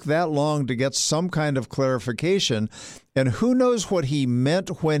 It took that long to get some kind of clarification, and who knows what he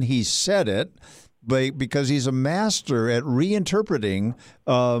meant when he said it. Because he's a master at reinterpreting,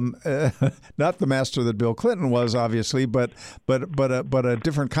 not the master that Bill Clinton was, obviously, but a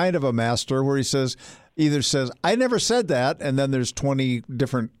different kind of a master, where he either says, "I never said that," and then there's 20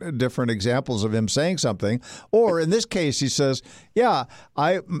 different examples of him saying something, or in this case he says, "Yeah,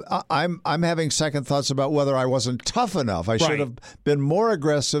 I'm having second thoughts about whether I wasn't tough enough. I should have been more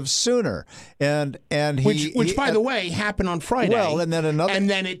aggressive sooner." And which by the way happened on Friday. Well, and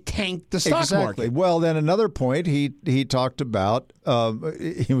then it tanked the stock market. Well, then another point he talked about.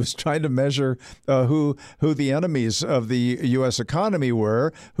 He was trying to measure who the enemies of the U.S. economy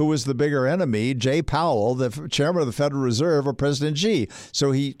were. Who was the bigger enemy, Jay Powell, the chairman of the Federal Reserve, or President Xi?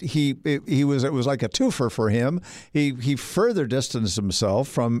 So it was like a twofer for him. He further distanced himself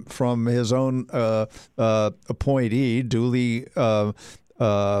from his own appointee, duly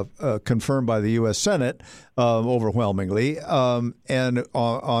confirmed by the U.S. Senate overwhelmingly, and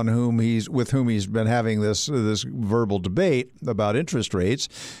with whom he's been having this verbal debate about interest rates,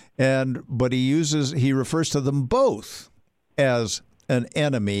 but he refers to them both as an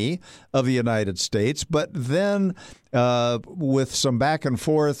enemy of the United States, but then with some back and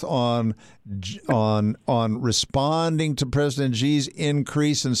forth on responding to President Xi's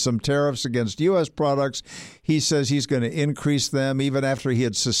increase in some tariffs against U.S. products, he says he's going to increase them even after he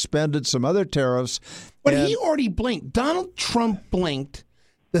had suspended some other tariffs. But he already blinked. Donald Trump blinked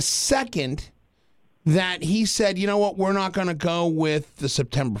the second that he said, "You know what, we're not going to go with the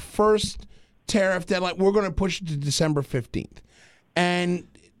September 1st tariff deadline. We're going to push it to December 15th. And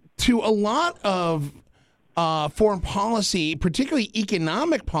to a lot of foreign policy, particularly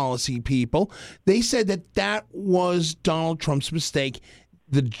economic policy people, they said that was Donald Trump's mistake.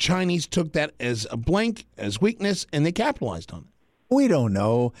 The Chinese took that as a blink, as weakness, and they capitalized on it. We don't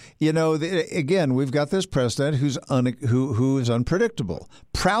know. Again, we've got this president who is unpredictable,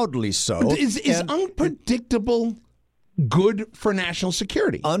 proudly so. Is unpredictable good for national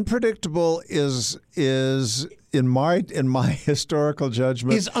security? Unpredictable is in my historical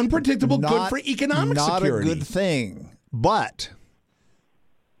judgment, is unpredictable good for economic security? Not a good thing. But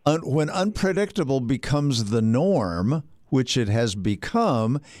when unpredictable becomes the norm, which it has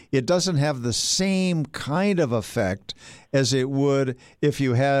become, it doesn't have the same kind of effect as it would if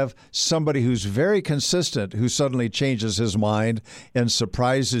you have somebody who's very consistent who suddenly changes his mind and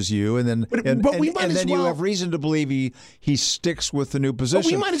surprises you, and then you have reason to believe he sticks with the new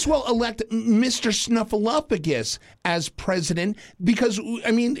position. But we might as well elect Mr. Snuffleupagus as president, because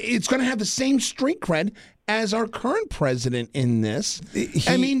it's going to have the same street cred as our current president in this.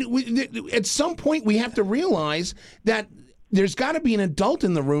 At some point we have to realize that there's got to be an adult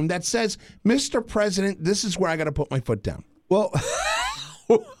in the room that says, "Mr. President, this is where I got to put my foot down." Well,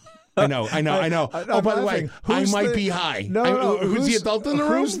 I know. Oh, by the way, I might be high. Who's the adult in the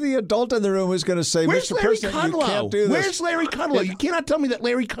room? Who's the adult in the room who's going to say, "Mr. President, you can't do this"? Where's Larry Kudlow? You cannot tell me that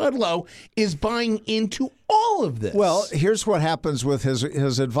Larry Kudlow is buying into all of this. Well, here's what happens with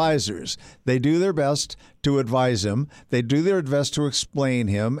his advisors. They do their best to advise him. They do their best to explain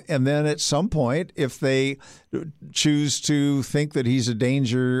him. And then at some point, if they choose to think that he's a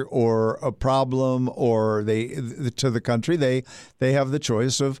danger or a problem to the country, they have the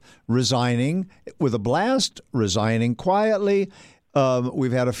choice of resigning with a blast, resigning quietly,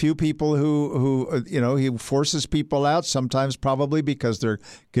 We've had a few people who he forces people out, sometimes probably because they're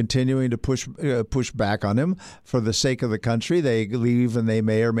continuing to push back on him for the sake of the country. They leave and they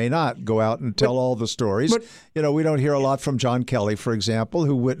may or may not go out and tell all the stories. But, we don't hear a lot from John Kelly, for example,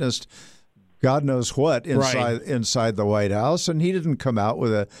 who witnessed God knows what inside the White House, and he didn't come out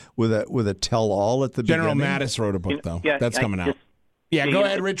with a tell-all at the beginning. General Mattis wrote a book, though. That's coming out. Go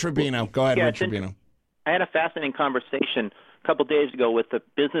ahead, Rich Rubino. Rich Rubino. I had a fascinating conversation a couple days ago with a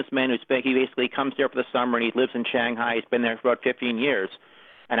businessman he basically comes here for the summer, and he lives in Shanghai. He's been there for about 15 years.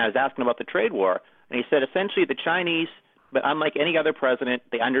 And I was asking about the trade war, and he said essentially the Chinese, but unlike any other president,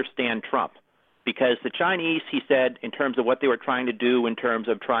 they understand Trump. Because the Chinese, he said, in terms of what they were trying to do, in terms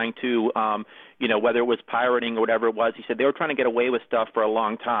of trying to, whether it was pirating or whatever it was, he said they were trying to get away with stuff for a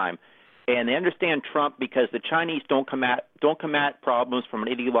long time. And they understand Trump because the Chinese don't come at problems from an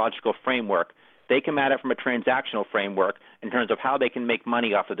ideological framework. They come at it from a transactional framework in terms of how they can make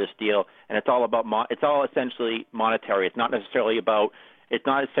money off of this deal, and it's all essentially monetary. It's not necessarily about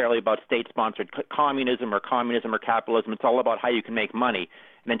state-sponsored communism or capitalism. It's all about how you can make money.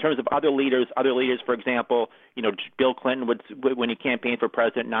 And in terms of other leaders, for example, Bill Clinton when he campaigned for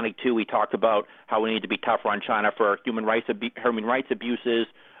president in '92, he talked about how we need to be tougher on China for human rights abuses.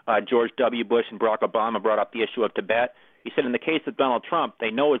 George W. Bush and Barack Obama brought up the issue of Tibet. He said in the case of Donald Trump,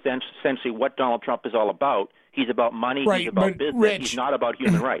 they know essentially what Donald Trump is all about. He's about money. He's about business. Rich, he's not about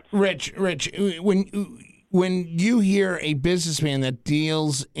human rights. Rich, when you hear a businessman that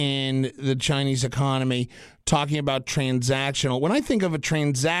deals in the Chinese economy talking about transactional, when I think of a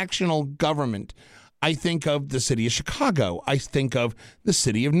transactional government, I think of the city of Chicago. I think of the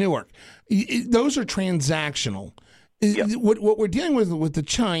city of Newark. Those are transactional. Yep. What we're dealing with the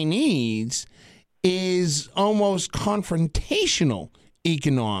Chinese is almost confrontational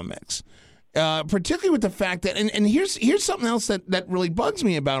economics. Particularly with the fact that, and here's something else that really bugs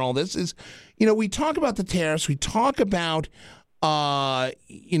me about all this is, we talk about the tariffs, we talk about, the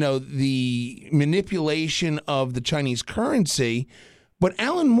manipulation of the Chinese currency, but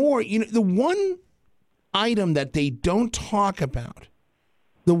Alan Moore, the one item that they don't talk about,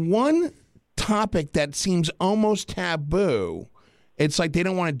 the one topic that seems almost taboo, it's like they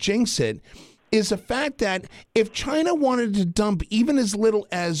don't want to jinx it, is the fact that if China wanted to dump even as little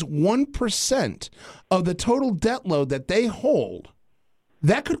as 1% of the total debt load that they hold,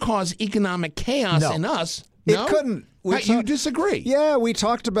 that could cause economic chaos in us. No? It couldn't. You disagree? Yeah, we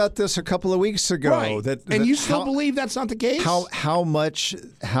talked about this a couple of weeks ago. Right. And you still believe that's not the case? How much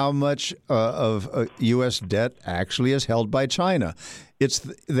of U.S. debt actually is held by China? It's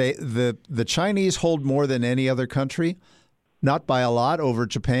the Chinese hold more than any other country, not by a lot over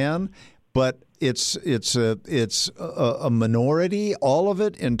Japan. But it's a minority, all of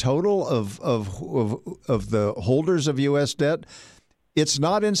it in total of the holders of U.S. debt. It's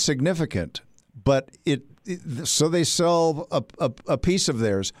not insignificant, but so they sell a piece of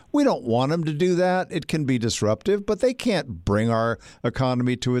theirs. We don't want them to do that. It can be disruptive, but they can't bring our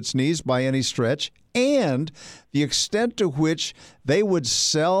economy to its knees by any stretch. And the extent to which they would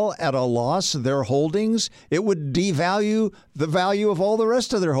sell at a loss their holdings, it would devalue the value of all the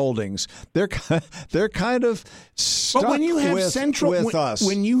rest of their holdings. They're kind of stuck with us.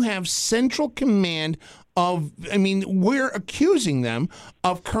 When you have central command we're accusing them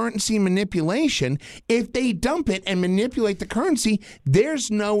of currency manipulation. If they dump it and manipulate the currency, there's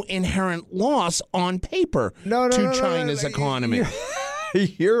no inherent loss on paper to China's economy.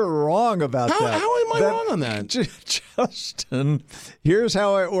 You're wrong about that. How am I wrong on that? Justin, here's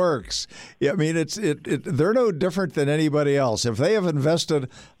how it works. I mean, they're no different than anybody else. If they have invested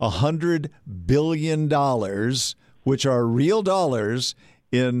 $100 billion, which are real dollars,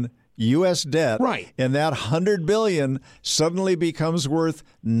 in U.S. debt, right, and that $100 billion suddenly becomes worth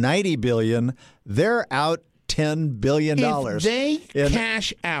 $90 billion, they're out $10 billion. If they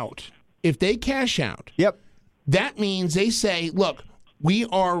cash out, yep, that means they say, look, we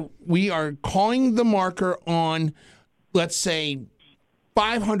are calling the marker on, let's say,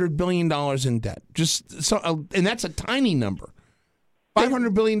 $500 billion in debt. And that's a tiny number.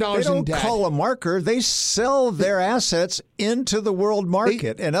 $500 billion in debt. They don't call a marker. They sell their assets into the world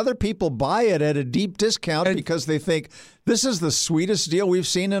market, and other people buy it at a deep discount because they think this is the sweetest deal we've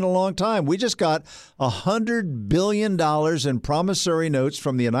seen in a long time. We just got $100 billion in promissory notes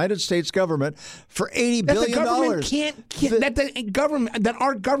from the United States government for $80 billion. That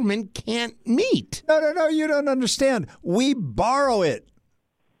our government can't meet. No, you don't understand. We borrow it.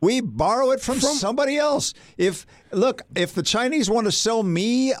 We borrow it from somebody else. If the Chinese want to sell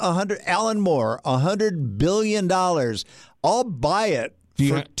me Alan Moore $100 billion, I'll buy it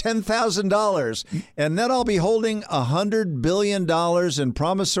for $10,000. And then I'll be holding $100 billion in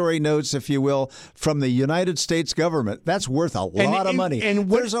promissory notes, if you will, from the United States government. That's worth a lot of money. And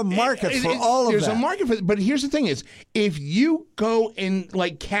there's a market for all of that. There's a market for it. But here's the thing is, if you go and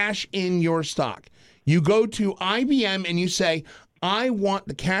cash in your stock, you go to IBM and you say, I want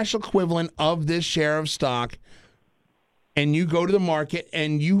the cash equivalent of this share of stock, and you go to the market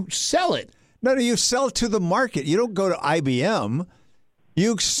and you sell it. No, you sell it to the market. You don't go to IBM.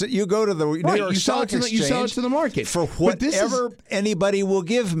 You go to the New York Stock Exchange. You sell it to the market for whatever anybody will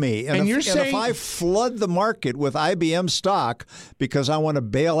give me. And if I flood the market with IBM stock because I want to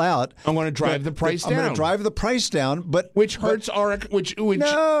bail out, I'm going to drive the price down. I'm going to drive the price down, which hurts our no, it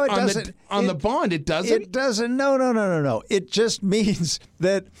doesn't. On the bond, it doesn't. It doesn't. No. It just means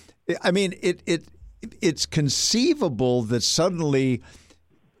that. I mean, it's conceivable that suddenly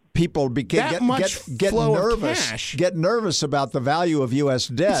people get nervous about the value of U.S.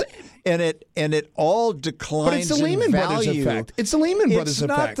 debt, and it all declines. But it's the Lehman Brothers effect. It's the Lehman Brothers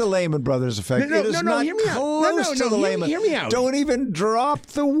effect. It's not the Lehman Brothers effect. It is not close to the Lehman. Hear me out. Don't even drop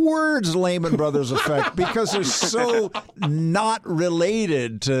the words Lehman Brothers effect because they're so not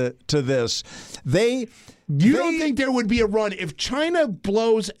related to this. You don't think there would be a run if China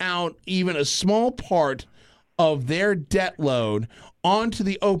blows out even a small part of their debt load onto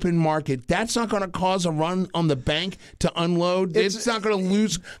the open market? That's not going to cause a run on the bank to unload. It's not going to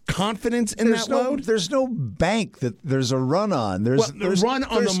lose confidence in that load. There's no bank that there's a run on. There's run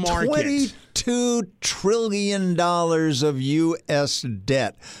on the market. $22 trillion of U.S.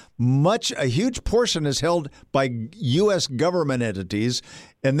 debt. A huge portion is held by U.S. government entities,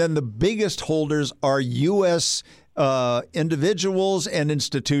 and then the biggest holders are U.S. individuals and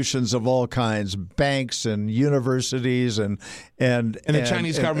institutions of all kinds, banks and universities and the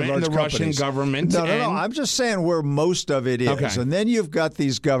Chinese government and the Russian government. No. I'm just saying where most of it is. Okay. And then you've got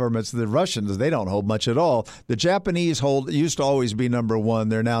these governments. The Russians, they don't hold much at all. The Japanese used to always be number one.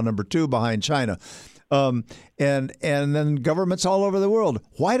 They're now number two behind China. And then governments all over the world.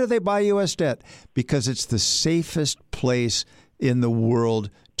 Why do they buy U.S. debt? Because it's the safest place in the world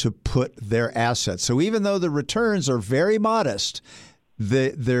to put their assets. So even though the returns are very modest,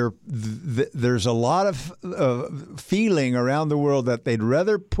 there's a lot of feeling around the world that they'd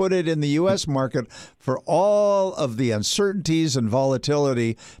rather put it in the U.S. market for all of the uncertainties and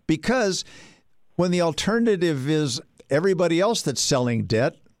volatility, because when the alternative is everybody else that's selling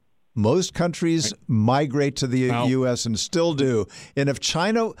debt, most countries migrate to the U.S. and still do. And if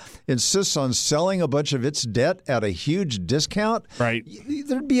China insists on selling a bunch of its debt at a huge discount,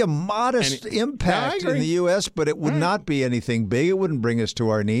 there'd be a modest impact in the U.S., but it would not be anything big. It wouldn't bring us to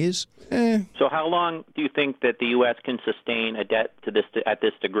our knees. So how long do you think that the U.S. can sustain a debt at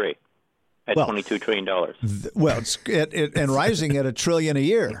this degree? At $22 trillion. And rising at $1 trillion a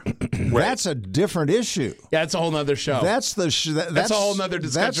year. That's a different issue. Yeah, that's a whole other show. That's a whole other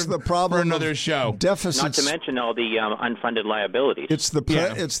discussion. That's the problem for another show. Deficits. Not to mention all the unfunded liabilities. It's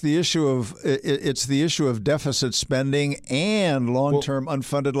the issue of deficit spending and long-term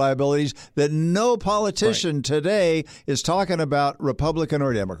unfunded liabilities that no politician today is talking about, Republican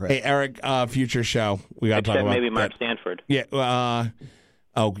or Democrat. Hey, Eric, future show. We got to talk about maybe Mark Stanford. Yeah.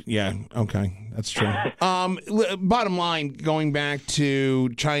 Oh, yeah. Okay. That's true. Bottom line, going back to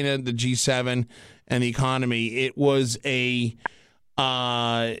China, the G7, and the economy, it was is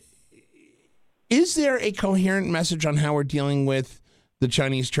there a coherent message on how we're dealing with the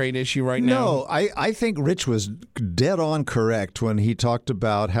Chinese trade issue right now? No, I think Rich was dead on correct when he talked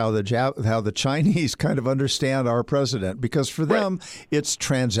about how the Chinese kind of understand our president, because for them it's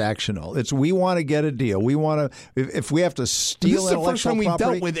transactional. It's we want to get a deal. We want to if we have to steal intellectual property. This is the first time we've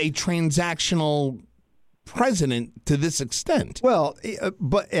dealt with a transactional president to this extent. Well,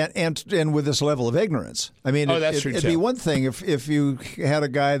 but and with this level of ignorance. I mean, it'd be one thing if you had a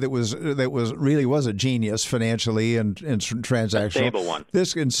guy that was a genius financially and transactional. A stable one.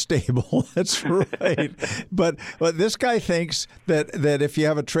 This unstable. That's right. but this guy thinks that if you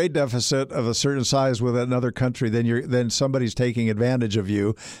have a trade deficit of a certain size with another country, then somebody's taking advantage of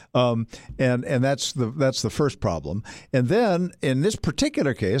you, and that's the first problem. And then in this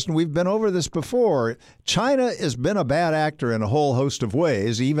particular case, and we've been over this before, China has been a bad actor in a whole host of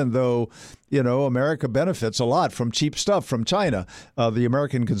ways, even though America benefits a lot from cheap stuff from China. The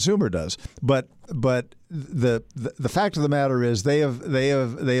American consumer does. But the fact of the matter is they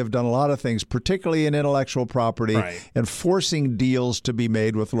have done a lot of things, particularly in intellectual property, and forcing deals to be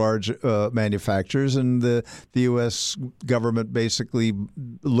made with large manufacturers. And the U.S. government basically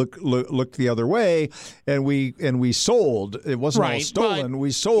looked the other way, and we sold. It wasn't all stolen.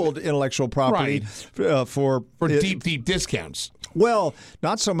 We sold intellectual property for deep discounts. Well,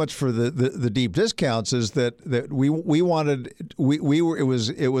 not so much for the deep discounts as that we wanted it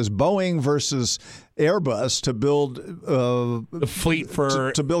was Boeing versus Airbus to build the fleet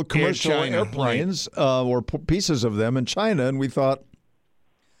for to build commercial airplanes or pieces of them in China, and we thought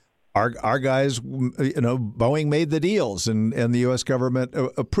our guys, Boeing made the deals, and the U.S. government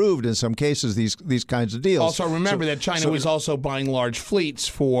approved in some cases these kinds of deals. Also, remember that China was also buying large fleets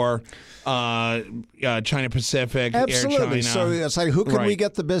for China Pacific, absolutely. Air China. So it's like, who can we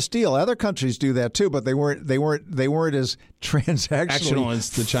get the best deal? Other countries do that too, but they weren't as transactional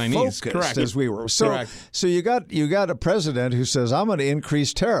as the Chinese, correct, as we were. So you got a president who says, "I'm going to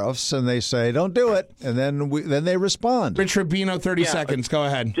increase tariffs," and they say, "Don't do it," and then they respond. Rich Rubino, 30 seconds. Go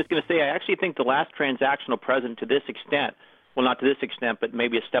ahead. Just going to say, I actually think the last transactional president to this extent, well, not to this extent, but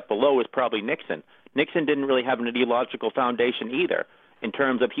maybe a step below, is probably Nixon. Nixon didn't really have an ideological foundation either, in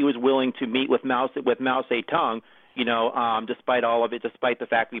terms of he was willing to meet with Mao Zedong, despite all of it, despite the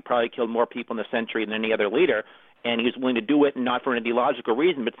fact that he probably killed more people in the century than any other leader. And he was willing to do it, not for an ideological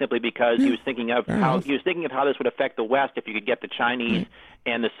reason, but simply because he was thinking of how this would affect the West if you could get the Chinese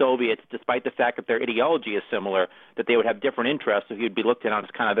and the Soviets, despite the fact that their ideology is similar, that they would have different interests. So he would be looked at as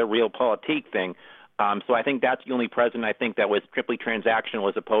kind of the realpolitik thing. So I think that's the only president I think that was strictly transactional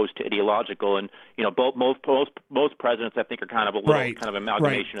as opposed to ideological. And most presidents I think are kind of a little kind of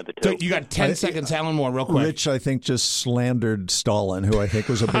amalgamation of the two. So you got 10 seconds, Alan Moore, real quick. Rich, I think, just slandered Stalin, who I think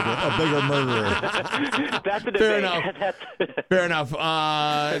was a bigger murderer. That's a debate. Fair enough. Fair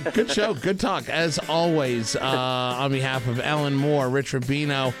enough. Good show, good talk as always. On behalf of Alan Moore, Rich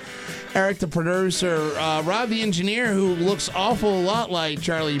Rubino, Eric the producer, Rob the engineer, who looks awful lot like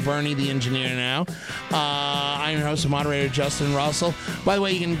Charlie Burney the engineer now. I'm your host and moderator, Justin Russell. By the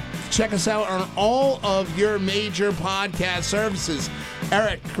way, you can check us out on all of your major podcast services.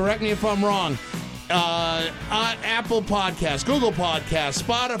 Eric, correct me if I'm wrong. Apple Podcasts, Google Podcasts,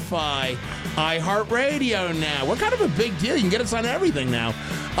 Spotify, iHeartRadio now. We're kind of a big deal. You can get us on everything now.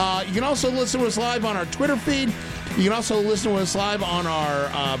 You can also listen to us live on our Twitter feed. You can also listen to us live on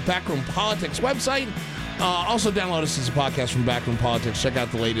our Backroom Politics website. Also download us as a podcast from Backroom Politics. Check out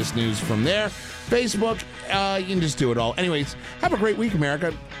the latest news from there. Facebook, you can just do it all. Anyways, have a great week,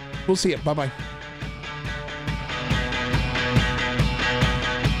 America. We'll see you. Bye-bye.